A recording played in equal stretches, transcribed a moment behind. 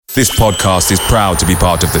This podcast is proud to be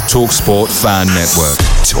part of the TalkSport Fan Network.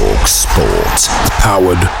 TalkSport.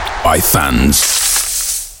 Powered by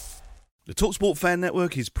fans. The TalkSport Fan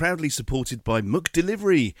Network is proudly supported by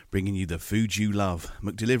McDelivery, bringing you the food you love.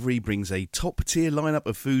 McDelivery brings a top-tier lineup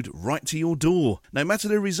of food right to your door. No matter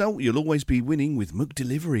the result, you'll always be winning with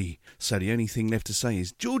McDelivery. So the only thing left to say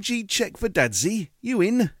is, Georgie, check for Dadsy. You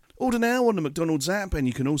in? Order now on the McDonald's app, and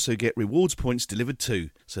you can also get rewards points delivered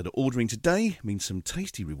too. So that ordering today means some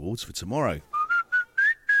tasty rewards for tomorrow.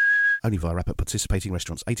 Only via app at participating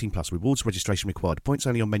restaurants. 18 plus. Rewards registration required. Points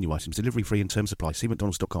only on menu items. Delivery free and terms apply. See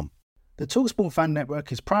mcdonalds.com. The TalkSport Fan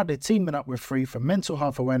Network is proudly teaming up with Free for Mental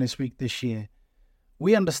Health Awareness Week this year.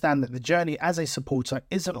 We understand that the journey as a supporter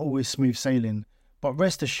isn't always smooth sailing, but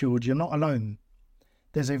rest assured you're not alone.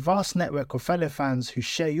 There's a vast network of fellow fans who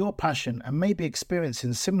share your passion and may be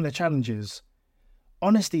experiencing similar challenges.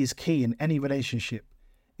 Honesty is key in any relationship.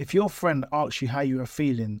 If your friend asks you how you are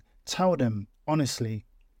feeling, tell them honestly.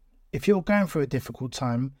 If you're going through a difficult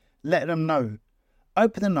time, let them know.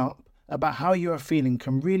 Opening up about how you are feeling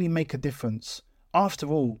can really make a difference. After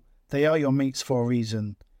all, they are your mates for a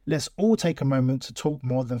reason. Let's all take a moment to talk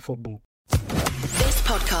more than football. This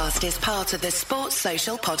podcast is part of the Sports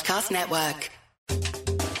Social Podcast Network.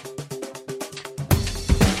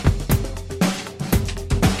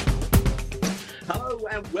 Hello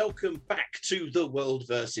and welcome back to The World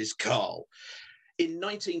versus Carl. In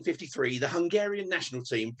 1953, the Hungarian national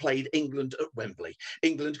team played England at Wembley.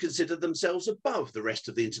 England considered themselves above the rest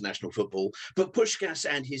of the international football, but Puskás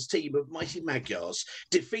and his team of mighty Magyars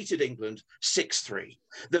defeated England 6-3,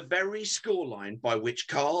 the very scoreline by which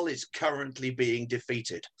Carl is currently being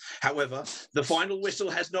defeated. However, the final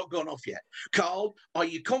whistle has not gone off yet. Carl, are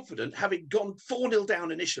you confident, having gone 4-0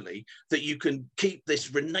 down initially, that you can keep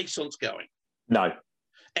this renaissance going? No.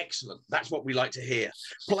 Excellent. That's what we like to hear.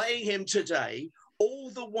 Playing him today,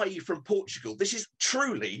 all the way from Portugal. This is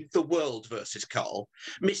truly the world versus Carl.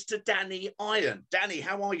 Mr. Danny Iron. Danny,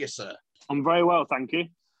 how are you, sir? I'm very well, thank you.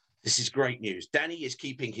 This is great news. Danny is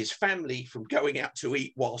keeping his family from going out to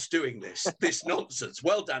eat whilst doing this nonsense.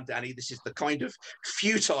 Well done, Danny. This is the kind of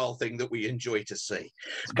futile thing that we enjoy to see.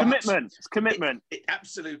 It's commitment. It's commitment. It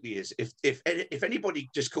absolutely is. If anybody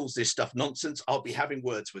just calls this stuff nonsense, I'll be having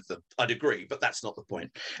words with them. I'd agree, but that's not the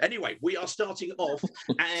point. Anyway, we are starting off,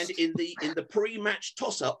 and in the pre-match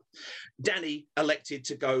toss-up, Danny elected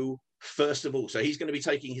to go first of all. So he's going to be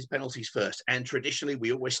taking his penalties first. And traditionally,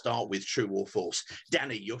 we always start with true or false.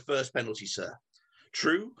 Danny, your first penalty, sir.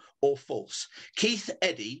 True or false? Keith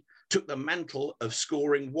Eddy took the mantle of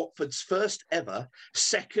scoring Watford's first ever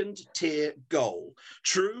second-tier goal.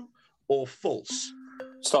 True or false?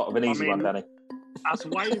 Start with an easy one, Danny. That's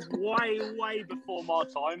way before my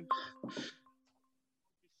time.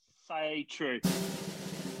 Say true.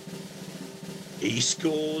 He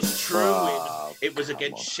scores true. It was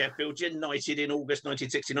against Sheffield United in August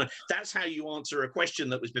 1969. That's how you answer a question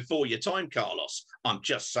that was before your time, Carlos. I'm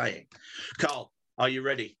just saying. Carl, are you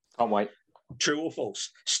ready? Can't wait. True or false?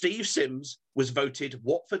 Steve Sims was voted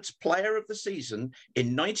Watford's Player of the Season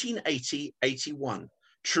in 1980-81.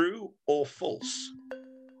 True or false?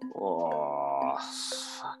 Oh,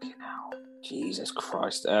 fucking hell. Jesus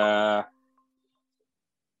Christ. I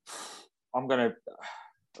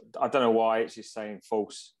don't know why, it's just saying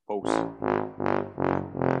false.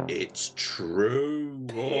 It's true.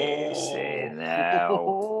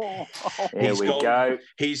 Now. Here we go.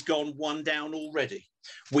 He's gone one down already.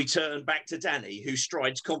 We turn back to Danny, who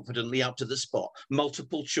strides confidently up to the spot.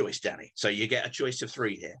 Multiple choice, Danny. So you get a choice of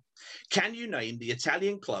 3 here. Can you name the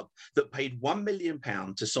Italian club that paid £1 million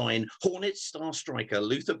to sign Hornets star striker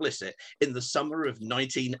Luther Blissett in the summer of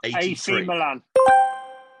 1983? AC Milan.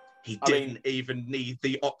 He didn't even need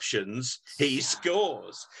the options. He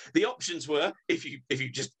scores. The options were, if you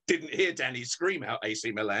just didn't hear Danny scream out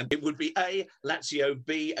AC Milan, it would be A, Lazio,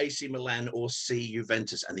 B, AC Milan, or C,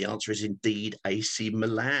 Juventus. And the answer is indeed AC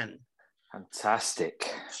Milan.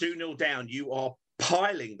 Fantastic. 2-0 down. You are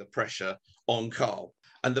piling the pressure on Carl.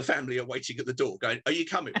 And the family are waiting at the door going, are you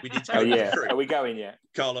coming? We need to go. Are we going yet?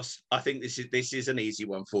 Carlos, I think this is an easy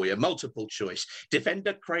one for you. Multiple choice.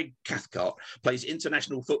 Defender Craig Cathcart plays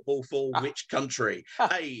international football for which country?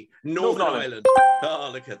 A, Northern Ireland.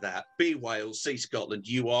 Oh, look at that. B, Wales. C, Scotland.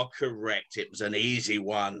 You are correct. It was an easy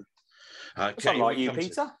one. Okay, it's not like you,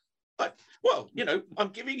 Peter. Well, I'm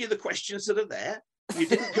giving you the questions that are there. You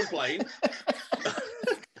didn't complain.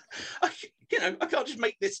 I can't just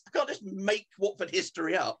make this. I can't just make Watford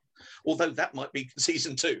history up. Although that might be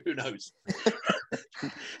season 2. Who knows?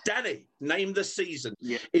 Danny, name the season.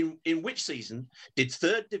 Yeah. In which season did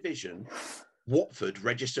third division Watford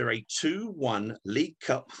register a 2-1 League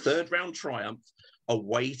Cup third round triumph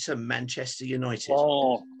away to Manchester United.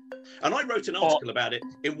 Oh, And I wrote an article about it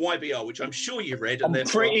in YBR, which I'm sure you've read, and I'm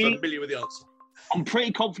therefore pretty- are familiar with the answer. I'm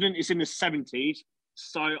pretty confident it's in the 70s.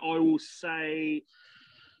 So I will say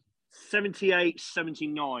 78,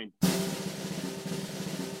 79.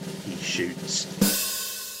 He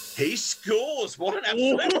shoots. He scores. What an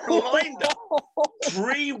absolute blinder.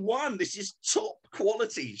 3-1. This is top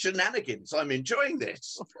quality shenanigans. I'm enjoying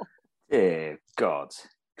this. Dear God.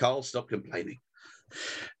 Carl, stop complaining.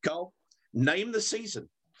 Carl, name the season.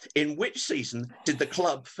 In which season did the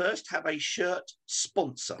club first have a shirt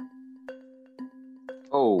sponsor?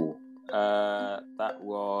 Oh, that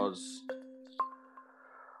was...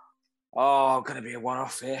 Oh, going to be a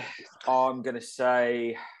one-off here. I'm going to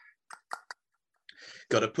say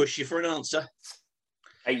Got to push you for an answer.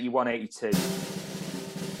 81, 82.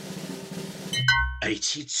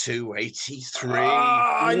 82, 83.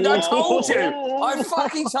 I told you. Oh. I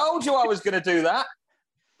fucking told you I was going to do that.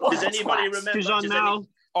 Does anybody remember? Who's on now?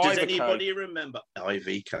 Does Iveco. anybody remember?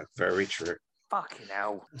 Iveco, very true. Fucking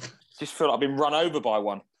hell. Just feel like I've been run over by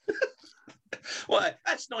one. Well,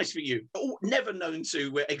 that's nice for you. Oh, never known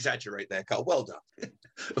to exaggerate there, Carl. Well done.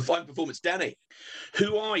 A fine performance. Danny,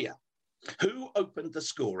 who are you? Who opened the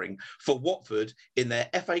scoring for Watford in their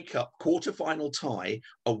FA Cup quarter-final tie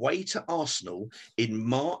away to Arsenal in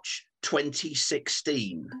March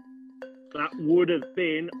 2016? That would have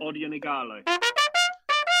been Odion Igalo.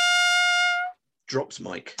 Drops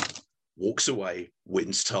mic, walks away,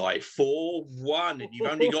 wins tie 4-1, and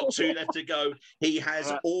you've only got 2 left to go. He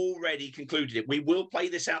has already concluded it. We will play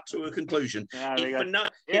this out to a conclusion,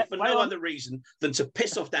 if for no other reason than to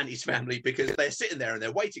piss off Danny's family, because they're sitting there and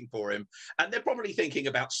they're waiting for him, and they're probably thinking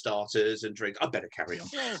about starters and drinks. I better carry on.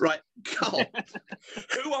 Right, Carl,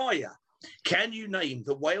 who are you? Can you name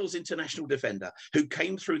the Wales international defender who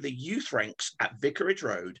came through the youth ranks at Vicarage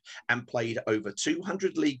Road and played over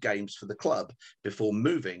 200 league games for the club before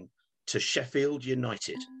moving to Sheffield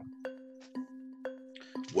United?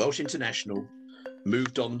 Welsh international,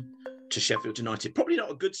 moved on to Sheffield United. Probably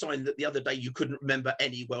not a good sign that the other day you couldn't remember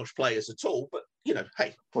any Welsh players at all, but, you know,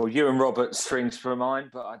 hey. Well, Ewan Roberts springs for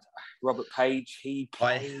mine, but Robert Page, he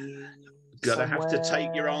played Gotta have to somewhere.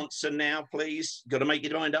 take your answer now, please. Got to make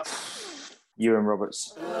your mind up. Ewan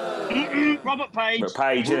Roberts. Robert Page. Robert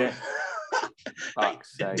Page, innit? Hey,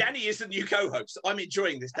 Fuck's sake. Danny is the new co-host. I'm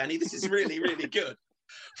enjoying this, Danny. This is really, really good.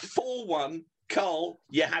 4-1. Carl,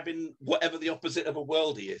 you're having whatever the opposite of a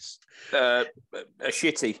worldie is. A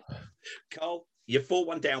shitty. Carl, you're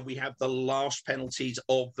 4-1 down. We have the last penalties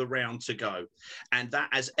of the round to go. And that,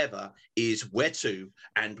 as ever, is where to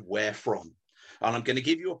and where from. And I'm going to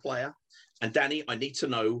give you a player. And Danny, I need to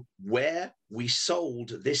know where we sold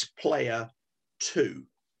this player to.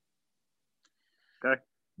 Okay.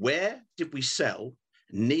 Where did we sell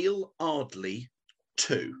Neil Ardley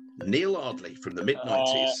to? Neil Ardley from the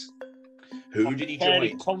mid-90s. Who did he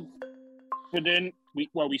Fairly join? confident. We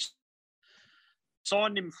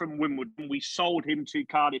signed him from Wimbledon. We sold him to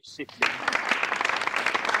Cardiff City.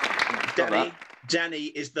 Danny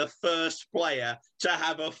is the first player to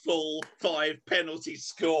have a full 5 penalty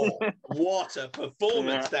score. What a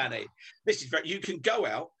performance, Danny. This is very, you can go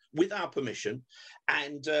out with our permission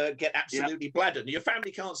and get absolutely bladdered. Your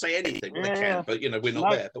family can't say anything. Well, they can, but, you know, we're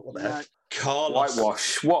not there. But what the heck? Carlos.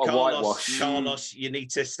 Whitewash. What a whitewash. Carlos, you need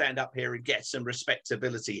to stand up here and get some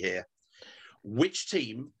respectability here. Which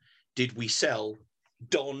team did we sell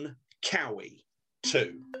Don Cowie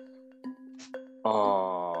to?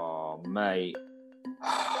 Oh, mate.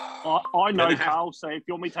 I know, Carl, so if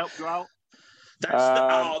you want me to help you out.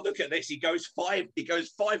 That's look at this. He goes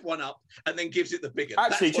 5-1 up and then gives it the bigger.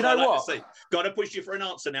 Actually, do you know what? Got to push you for an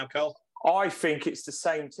answer now, Carl. I think it's the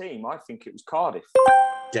same team. I think it was Cardiff.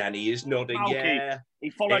 Danny is nodding. Malky. Yeah.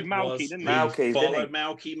 He followed Malky, didn't he? Malky, Followed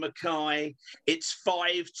Malky Mackay. It's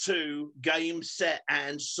 5-2, game, set,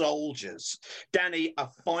 and soldiers. Danny, a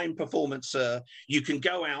fine performance, sir. You can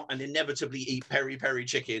go out and inevitably eat peri-peri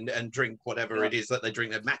chicken and drink whatever it is that they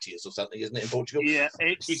drink at Matthias or something, isn't it, in Portugal? Yeah,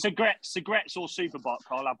 it's cigarettes or Superbot.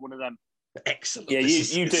 I'll have one of them. Excellent. Yeah,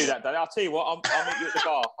 you do that, Danny. I'll tell you what, I'll meet you at the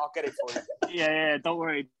bar. I'll get it for you. Yeah, don't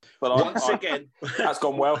worry. But Once again, that's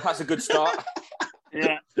gone well. That's a good start.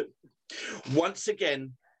 Yeah. Once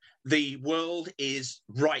again, the world is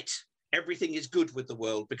right. Everything is good with the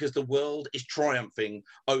world because the world is triumphing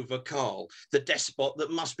over Carl, the despot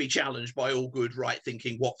that must be challenged by all good,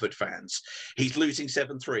 right-thinking Watford fans. He's losing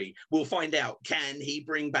 7-3. We'll find out, can he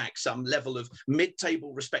bring back some level of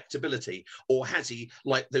mid-table respectability, or has he,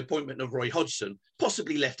 like the appointment of Roy Hodgson,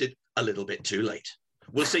 possibly left it a little bit too late?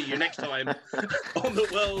 We'll see you next time on The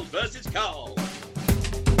World versus Carl.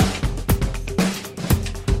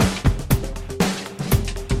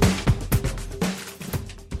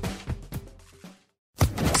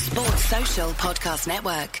 Sports Social Podcast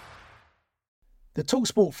Network. The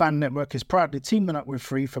TalkSport Fan Network is proudly teaming up with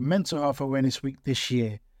Free for Mental Health Awareness Week this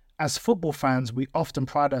year. As football fans, we often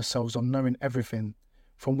pride ourselves on knowing everything,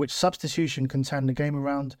 from which substitution can turn the game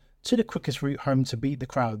around to the quickest route home to beat the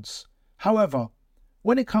crowds. However,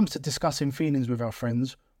 when it comes to discussing feelings with our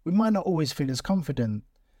friends, we might not always feel as confident.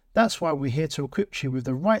 That's why we're here to equip you with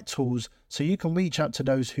the right tools so you can reach out to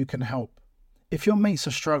those who can help. If your mates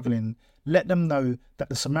are struggling, let them know that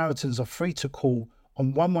the Samaritans are free to call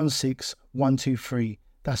on 116 123.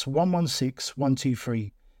 That's 116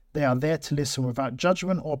 123. They are there to listen without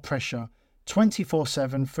judgment or pressure,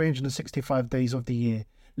 24/7, 365 days of the year.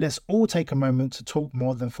 Let's all take a moment to talk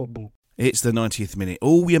more than football. It's the 90th minute.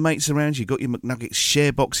 All your mates around, you got your McNuggets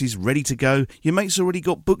share boxes ready to go. Your mates already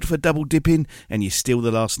got booked for double dipping, and you steal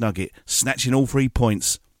the last nugget, snatching all 3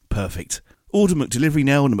 points. Perfect. Order McDelivery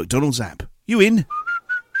now on the McDonald's app. You in?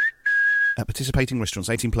 At participating restaurants,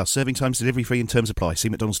 18 plus, serving times, delivery free and terms apply. See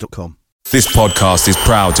mcdonalds.com. This podcast is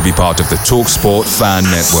proud to be part of the TalkSport Fan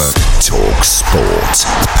Network. TalkSport.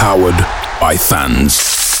 Powered by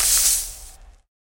fans.